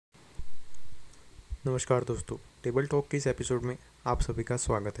नमस्कार दोस्तों, table talk के इस एपिसोड में आप सभी का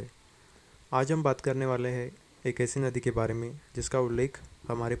स्वागत है। आज हम बात करने वाले हैं एक ऐसी नदी के बारे में जिसका उल्लेख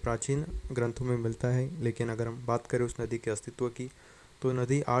हमारे प्राचीन ग्रंथों में मिलता है, लेकिन अगर हम बात करें उस नदी के अस्तित्व की तो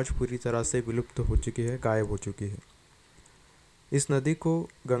नदी आज पूरी तरह से विलुप्त हो चुकी है, गायब हो चुकी है। इस नदी को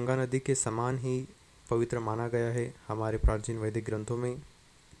गंगा नदी के समान ही पवित्र माना गया है हमारे प्राचीन वैदिक ग्रंथों में,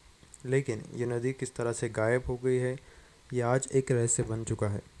 लेकिन ये नदी किस तरह से गायब हो गई है ये आज एक रहस्य बन चुका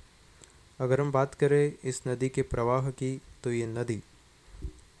है। अगर हम बात करें इस नदी के प्रवाह की तो ये नदी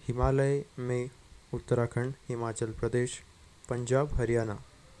हिमालय में उत्तराखंड, हिमाचल प्रदेश, पंजाब, हरियाणा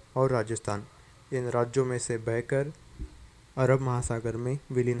और राजस्थान इन राज्यों में से बहकर अरब महासागर में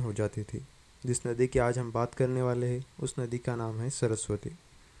विलीन हो जाती थी। जिस नदी की आज हम बात करने वाले हैं उस नदी का नाम है सरस्वती।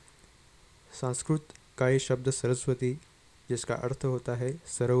 संस्कृत का ये शब्द सरस्वती, जिसका अर्थ होता है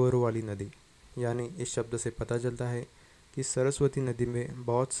सरोवरों वाली नदी, यानी इस शब्द से पता चलता है कि सरस्वती नदी में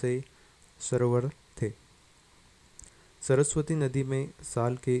बहुत से सरोवर थे। सरस्वती नदी में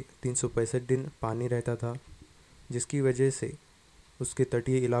साल के 365 दिन पानी रहता था, जिसकी वजह से उसके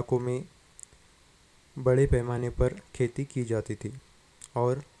तटीय इलाकों में बड़े पैमाने पर खेती की जाती थी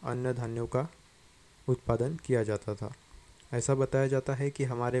और अन्न धान्यों का उत्पादन किया जाता था। ऐसा बताया जाता है कि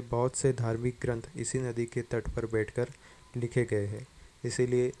हमारे बहुत से धार्मिक ग्रंथ इसी नदी के तट पर बैठकर लिखे गए हैं,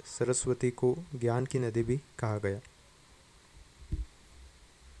 इसीलिए सरस्वती को ज्ञान की नदी भी कहा गया।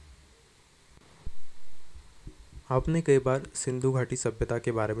 आपने कई बार सिंधु घाटी सभ्यता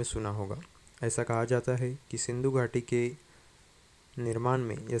के बारे में सुना होगा। ऐसा कहा जाता है कि सिंधु घाटी के निर्माण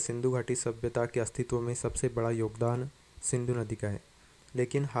में या सिंधु घाटी सभ्यता के अस्तित्व में सबसे बड़ा योगदान सिंधु नदी का है।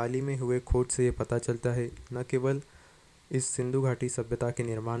 लेकिन हाल ही में हुए खोज से ये पता चलता है न केवल इस सिंधु घाटी सभ्यता के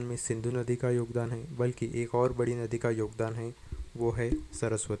निर्माण में सिंधु नदी का योगदान है, बल्कि एक और बड़ी नदी का योगदान है, वो है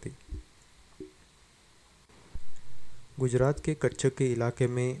सरस्वती। गुजरात के कच्छ के इलाके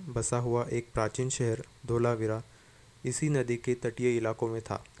में बसा हुआ एक प्राचीन शहर धोलावीरा इसी नदी के तटीय इलाकों में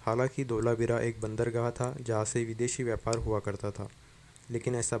था। हालांकि धोलावीरा एक बंदरगाह था जहाँ से विदेशी व्यापार हुआ करता था,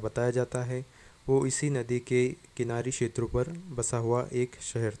 लेकिन ऐसा बताया जाता है वो इसी नदी के किनारी क्षेत्रों पर बसा हुआ एक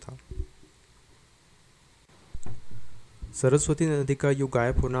शहर था। सरस्वती नदी का यूँ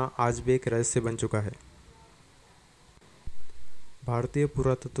गायब होना आज भी एक रहस्य बन चुका है। भारतीय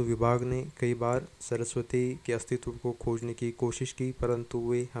पुरातत्व विभाग ने कई बार सरस्वती के अस्तित्व को खोजने की कोशिश की, परंतु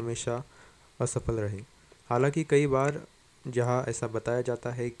वे हमेशा असफल रहे। हालांकि कई बार जहां ऐसा बताया जाता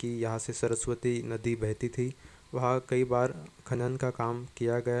है कि यहां से सरस्वती नदी बहती थी, वहां कई बार खनन का काम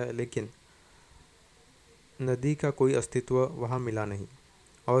किया गया, लेकिन नदी का कोई अस्तित्व वहां मिला नहीं।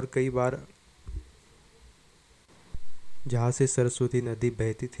 और कई बार जहां से सरस्वती नदी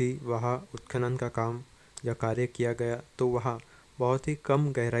बहती थी वहां उत्खनन का काम या कार्य किया गया तो वहां बहुत ही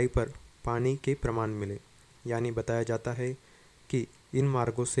कम गहराई पर पानी के प्रमाण मिले। यानी बताया जाता है कि इन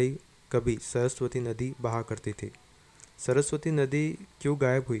मार्गों से कभी सरस्वती नदी बहा करती थी। सरस्वती नदी क्यों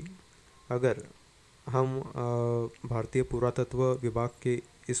गायब हुई? अगर हम भारतीय पुरातत्व विभाग के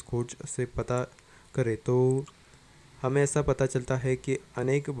इस खोज से पता करें तो हमें ऐसा पता चलता है कि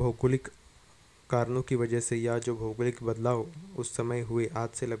अनेक भौगोलिक कारणों की वजह से या जो भौगोलिक बदलाव उस समय हुए, आज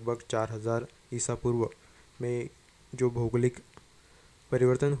से लगभग 4000 ईसा पूर्व में जो भौगोलिक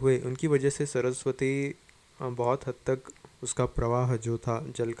परिवर्तन हुए, उनकी वजह से सरस्वती बहुत हद तक उसका प्रवाह जो था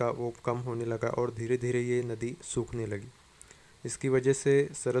जल का वो कम होने लगा और धीरे धीरे ये नदी सूखने लगी। इसकी वजह से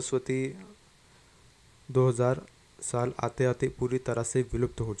सरस्वती 2000 साल आते आते पूरी तरह से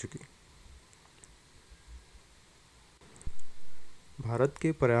विलुप्त हो चुकी। भारत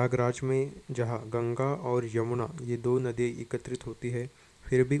के प्रयागराज में जहाँ गंगा और यमुना ये दो नदियाँ एकत्रित होती है,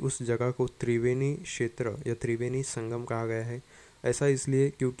 फिर भी उस जगह को त्रिवेणी क्षेत्र या त्रिवेणी संगम कहा गया है। ऐसा इसलिए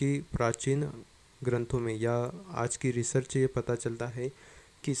क्योंकि प्राचीन ग्रंथों में या आज की रिसर्च से ये पता चलता है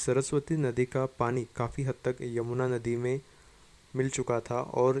कि सरस्वती नदी का पानी काफ़ी हद तक यमुना नदी में मिल चुका था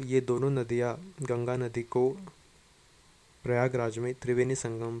और ये दोनों नदियाँ गंगा नदी को प्रयागराज में त्रिवेणी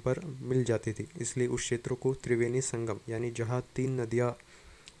संगम पर मिल जाती थी, इसलिए उस क्षेत्र को त्रिवेणी संगम यानी जहाँ तीन नदियाँ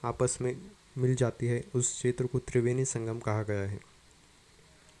आपस में मिल जाती है उस क्षेत्र को त्रिवेणी संगम कहा गया है।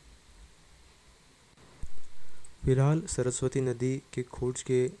 फिलहाल सरस्वती नदी के खोज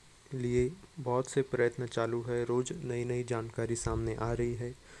के लिए बहुत से प्रयत्न चालू है, रोज़ नई नई जानकारी सामने आ रही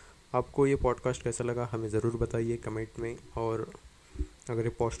है। आपको ये पॉडकास्ट कैसा लगा हमें ज़रूर बताइए कमेंट में, और अगर ये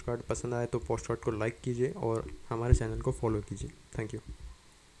पोस्टकार्ड पसंद आए तो पोस्टकार्ड को लाइक कीजिए और हमारे चैनल को फॉलो कीजिए। Thank you.